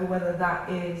mark over whether that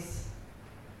is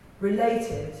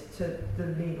related to the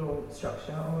legal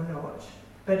structure or not,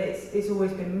 but it's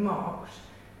always been marked.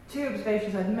 Two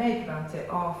observations I'd make about it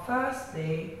are,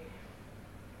 firstly,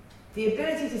 the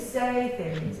ability to say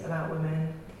things about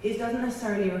women doesn't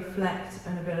necessarily reflect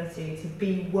an ability to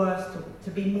be worse,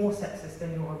 to be more sexist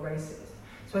than you're racist.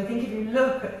 So I think if you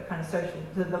look at the kind of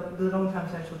the long-term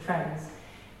social trends,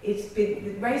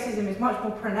 racism is much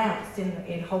more pronounced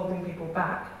in holding people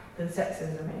back than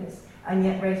sexism is, and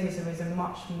yet racism is a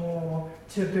much more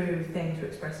taboo thing to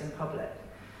express in public.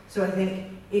 So I think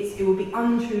it would be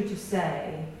untrue to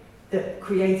say that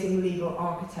creating legal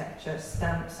architecture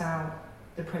stamps out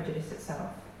the prejudice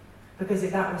itself. Because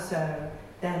if that was so,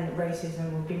 then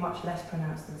racism would be much less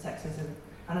pronounced than sexism,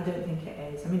 and I don't think it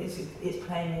is. I mean, it's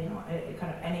plainly not.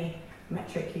 Kind of any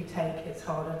metric you take, it's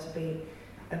harder to be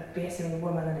a BSMing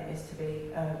woman than it is to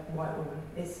be a white woman.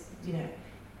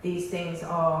 These things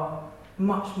are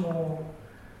much more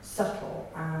subtle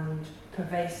and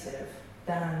pervasive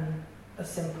than a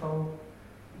simple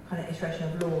kind of iteration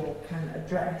of law can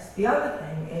address. The other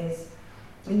thing is,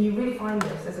 and you really find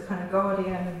this, there's a kind of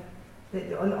Guardian,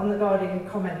 on the Guardian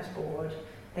comments board,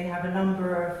 they have a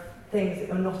number of things that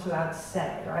you're not allowed to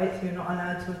say, right? So you're not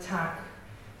allowed to attack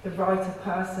the writer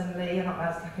personally, you're not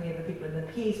allowed to attack any of the people in the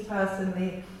piece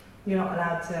personally, you're not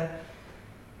allowed to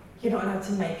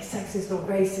make sexist or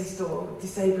racist or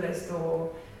disablest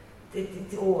or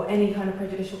any kind of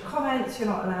prejudicial comments, you're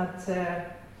not allowed to,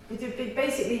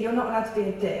 basically you're not allowed to be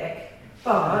a dick,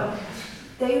 but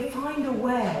they find a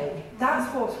way.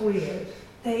 That's what's weird.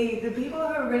 The people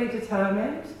who are really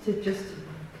determined to just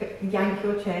yank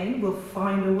your chain will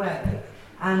find a way.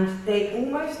 And the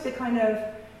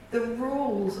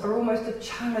rules are almost a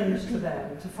challenge to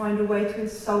them to find a way to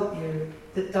insult you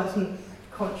that doesn't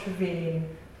contravene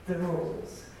the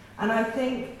rules. And I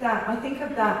think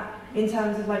of that in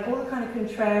terms of like all the kind of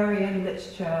contrarian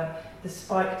literature, the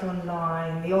spiked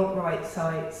online, the alt-right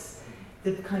sites,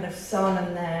 the kind of Sun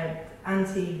and their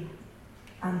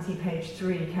anti-page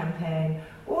 3 campaign,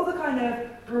 all the kind of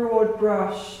broad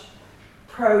brush,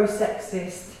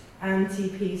 pro-sexist,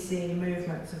 anti-PC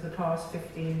movements of the past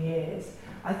 15 years,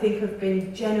 I think have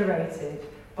been generated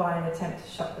by an attempt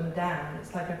to shut them down.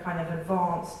 It's like a kind of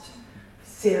advanced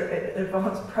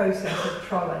process of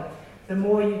trolling. The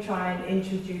more you try and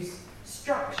introduce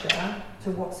structure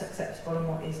to what's acceptable and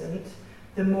what isn't,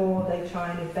 the more they try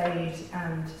and evade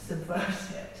and subvert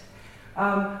it.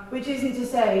 Which isn't to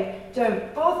say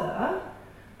don't bother,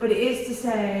 but it is to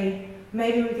say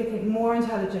maybe we could think more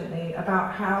intelligently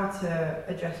about how to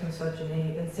address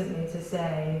misogyny than simply to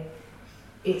say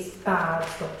it's bad,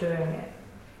 stop doing it.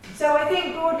 So I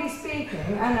think broadly speaking,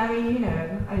 and I mean,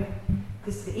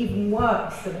 this is even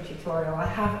worse than a tutorial, I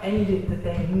have ended the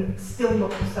thing, still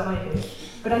not decided,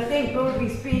 but I think broadly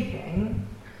speaking,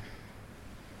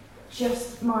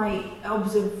 just my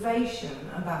observation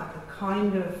about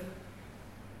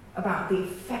about the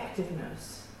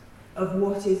effectiveness of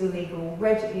what is illegal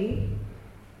already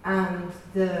and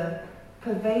the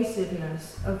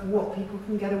pervasiveness of what people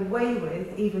can get away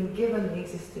with, even given the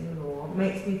existing law,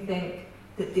 makes me think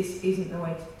that this isn't the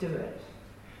way to do it.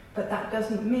 But that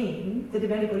doesn't mean that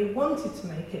if anybody wanted to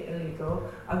make it illegal,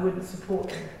 I wouldn't support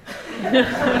them.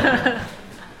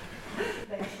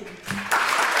 Thank you.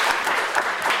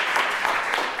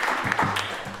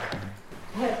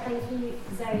 Thank you,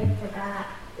 Zoe, for that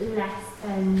less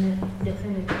than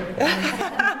definitive,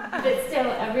 but still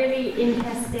a really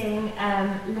interesting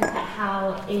look at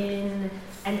how in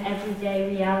an everyday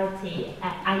reality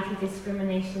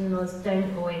anti-discrimination laws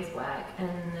don't always work,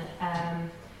 and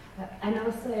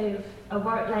also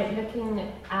looking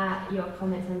at your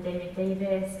comments on David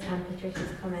Davis and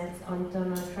Patricia's comments on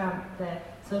Donald Trump, the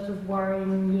sort of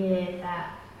worrying year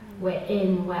that we're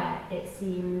in, where it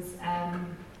seems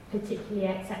particularly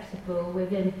acceptable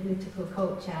within political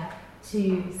culture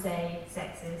to say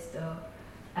sexist or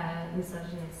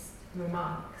misogynist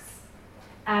remarks.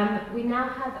 We now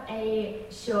have a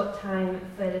short time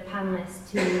for the panelists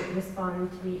to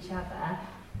respond to each other.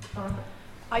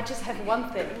 I just have one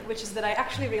thing, which is that I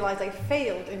actually realized I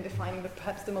failed in defining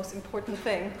perhaps the most important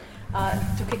thing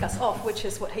to kick us off, which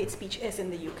is what hate speech is in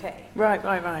the UK. Right.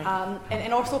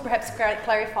 And also perhaps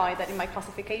clarify that in my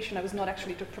classification I was not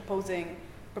actually proposing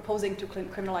to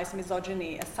criminalize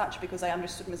misogyny as such, because I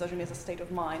understood misogyny as a state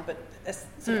of mind, but as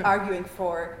sort of arguing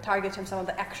for targeting some of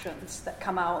the actions that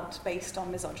come out based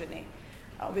on misogyny.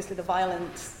 Obviously the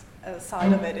violence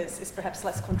side of it is perhaps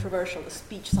less controversial. The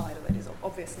speech side of it is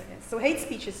obviously is. So hate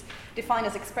speech is defined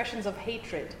as expressions of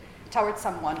hatred towards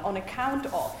someone on account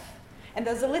of, and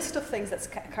there's a list of things that's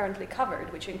currently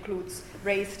covered, which includes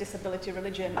race, disability,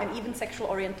 religion, and even sexual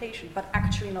orientation, but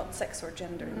actually not sex or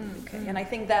gender in the UK. And I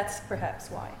think that's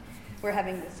perhaps why we're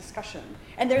having this discussion.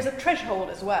 And there's a threshold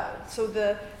as well. So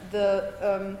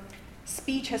the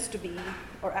speech has to be,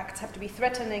 or acts have to be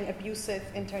threatening, abusive,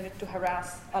 intended to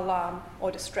harass, alarm, or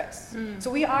distress.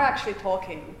 So we are actually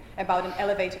talking about an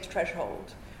elevated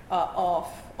threshold of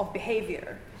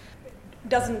behavior.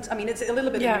 It's a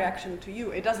little bit in reaction to you.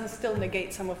 It doesn't still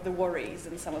negate some of the worries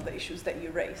and some of the issues that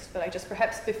you raised. But I just,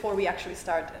 perhaps before we actually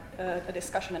start a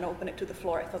discussion and open it to the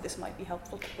floor, I thought this might be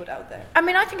helpful to put out there. I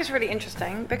mean, I think it's really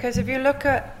interesting because if you look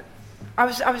at, I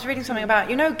was reading something about,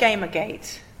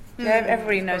 Gamergate.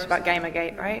 Everybody knows about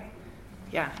Gamergate, right?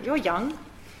 Yeah, you're young.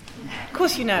 Of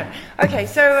course you know. Okay,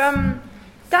 so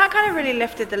that kind of really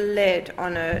lifted the lid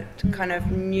on a kind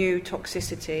of new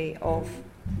toxicity of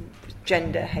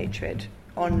gender hatred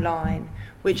online,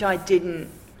 which I didn't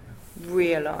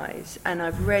realise, and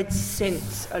I've read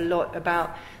since a lot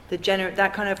about the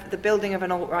building of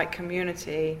an alt-right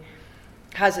community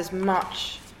has its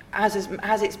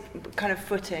kind of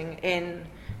footing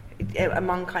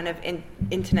among kind of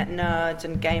internet nerds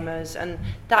and gamers and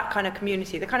that kind of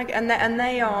community. And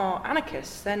they are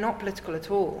anarchists. They're not political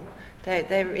at all.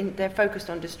 They're focused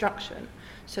on destruction.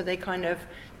 So they kind of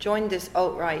joined this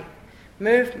alt-right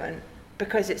movement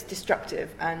because it's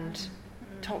destructive and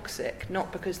toxic,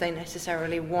 not because they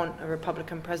necessarily want a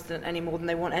Republican president any more than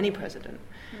they want any president.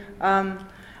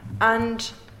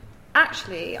 And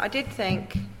actually, I did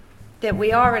think that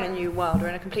we are in a new world. We're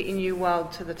in a completely new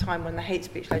world to the time when the hate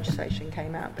speech legislation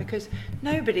came out, because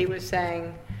nobody was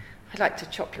saying, I'd like to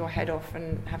chop your head off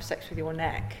and have sex with your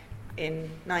neck in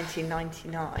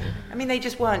 1999. I mean, they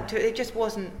just weren't. It just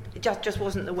wasn't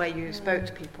the way you spoke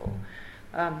to people,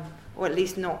 or at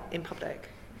least not in public.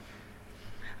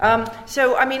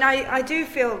 So, I mean, I do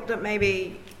feel that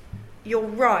maybe you're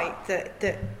right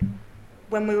that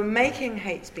when we were making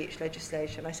hate speech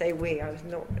legislation, I say we, I was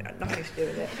nothing to do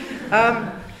with it,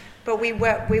 but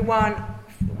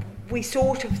we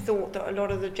sort of thought that a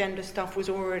lot of the gender stuff was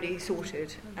already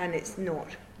sorted, and it's not.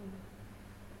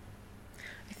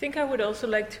 I think I would also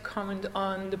like to comment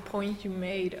on the point you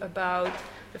made about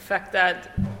the fact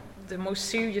that the most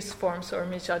serious forms of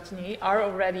misogyny are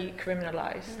already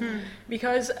criminalized.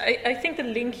 Because I think the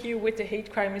link here with the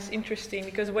hate crime is interesting,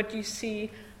 because what you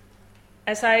see,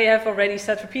 as I have already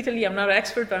said repeatedly, I'm not an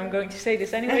expert, but I'm going to say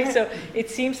this anyway, so it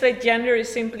seems like gender is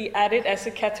simply added as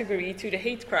a category to the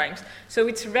hate crimes. So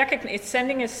it's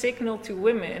sending a signal to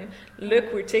women,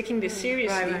 look, we're taking this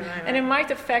seriously. Right. And it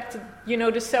might affect,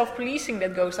 the self-policing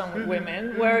that goes on with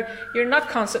women, where you're not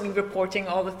constantly reporting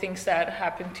all the things that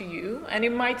happen to you, and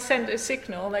it might send a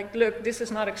signal like, look, this is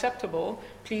not acceptable,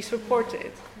 please report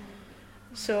it.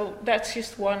 So that's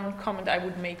just one comment I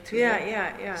would make to it.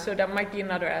 Yeah. So that might be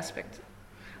another aspect.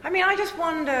 I mean, I just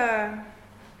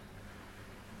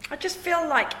feel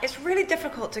like it's really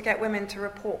difficult to get women to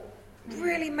report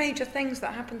really major things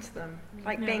that happen to them,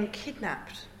 like being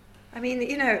kidnapped. I mean,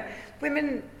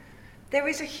 women, there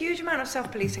is a huge amount of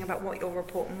self-policing about what you'll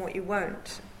report and what you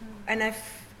won't. And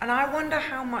I wonder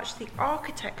how much the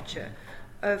architecture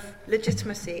of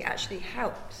legitimacy actually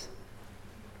helps.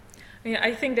 I mean,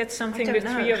 I think that's something the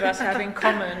three of us have in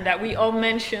common, that we all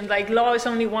mentioned, like, law is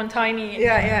only one tiny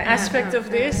aspect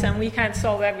of this, and we can't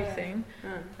solve everything.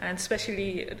 And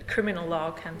especially criminal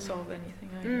law can't solve anything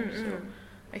either. So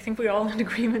I think we're all in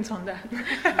agreement on that.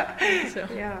 So.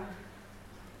 Yeah.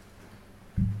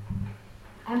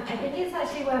 I think it's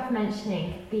actually worth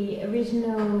mentioning the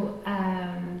original,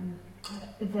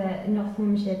 the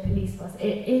Nottinghamshire Police Force.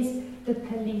 It is the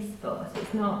police force.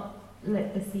 It's not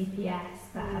like the CPS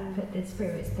that have put this through.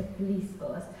 It's the police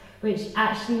force, which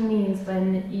actually means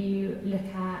when you look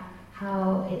at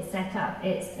how it's set up,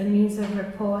 it's a means of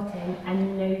reporting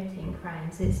and noting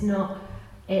crimes. It's not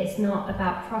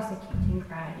about prosecuting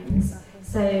crimes.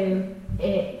 So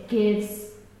it gives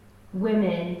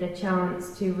women the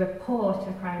chance to report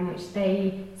a crime which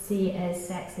they see as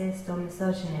sexist or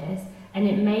misogynist, and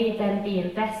it may then be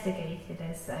investigated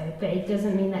as so, but it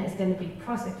doesn't mean that it's going to be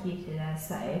prosecuted as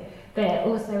so. But it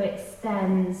also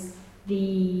extends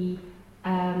the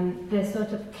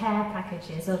sort of care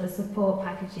packages or the support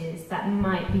packages that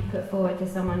might be put forward to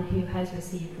someone who has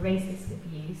received racist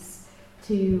abuse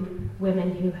to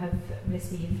women who have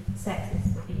received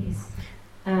sexist abuse.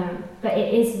 But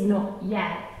it is not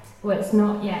yet, it's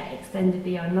not yet extended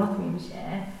beyond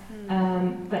Nottinghamshire,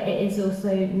 but it is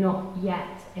also not yet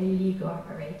a legal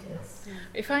apparatus.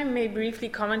 If I may briefly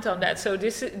comment on that, so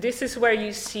this is where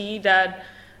you see that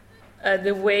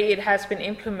the way it has been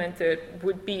implemented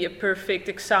would be a perfect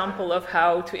example of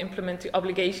how to implement the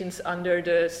obligations under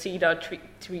the CEDAW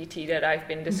treaty that I've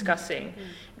been discussing.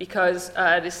 Because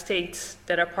the states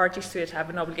that are parties to it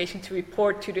have an obligation to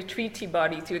report to the treaty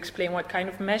body to explain what kind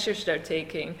of measures they're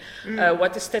taking,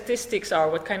 what the statistics are,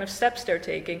 what kind of steps they're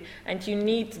taking, and you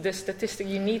need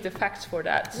the facts for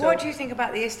that. So, what do you think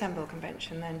about the Istanbul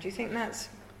Convention then? Do you think that's...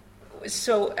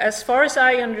 So, as far as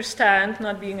I understand,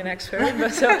 not being an expert,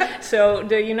 but so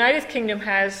the United Kingdom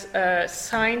has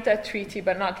signed that treaty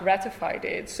but not ratified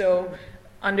it. So,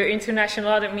 under international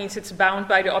law, that means it's bound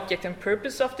by the object and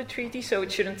purpose of the treaty, so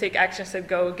it shouldn't take actions that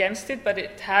go against it, but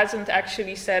it hasn't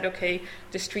actually said, okay,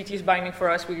 this treaty is binding for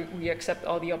us, we accept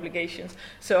all the obligations.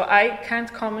 So I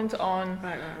can't comment on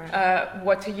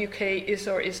what the UK is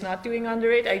or is not doing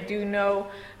under it. I do know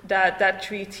that that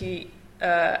treaty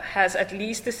has at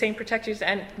least the same protections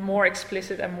and more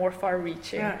explicit and more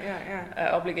far-reaching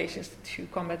obligations to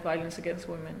combat violence against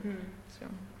women. So.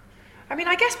 I mean,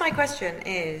 I guess my question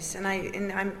is, and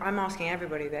I'm asking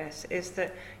everybody this, is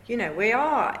that, you know, we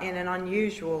are in an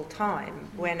unusual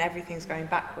time when everything's going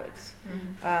backwards.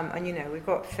 And, you know, we've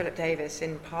got Philip Davis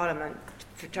in Parliament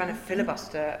trying to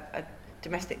filibuster a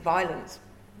domestic violence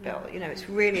bill. You know, it's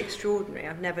really extraordinary.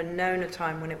 I've never known a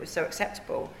time when it was so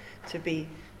acceptable to be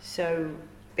so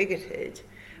bigoted.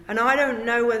 And I don't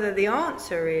know whether the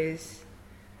answer is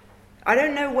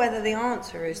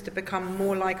to become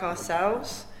more like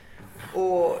ourselves,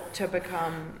 or to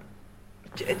become,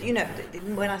 you know,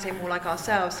 when I say more like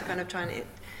ourselves, to kind of try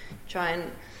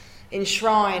and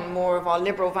enshrine more of our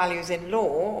liberal values in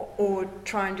law, or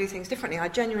try and do things differently. I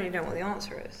genuinely don't know what the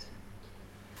answer is.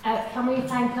 Can we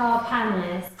thank our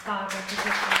panellists, Barbara,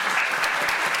 for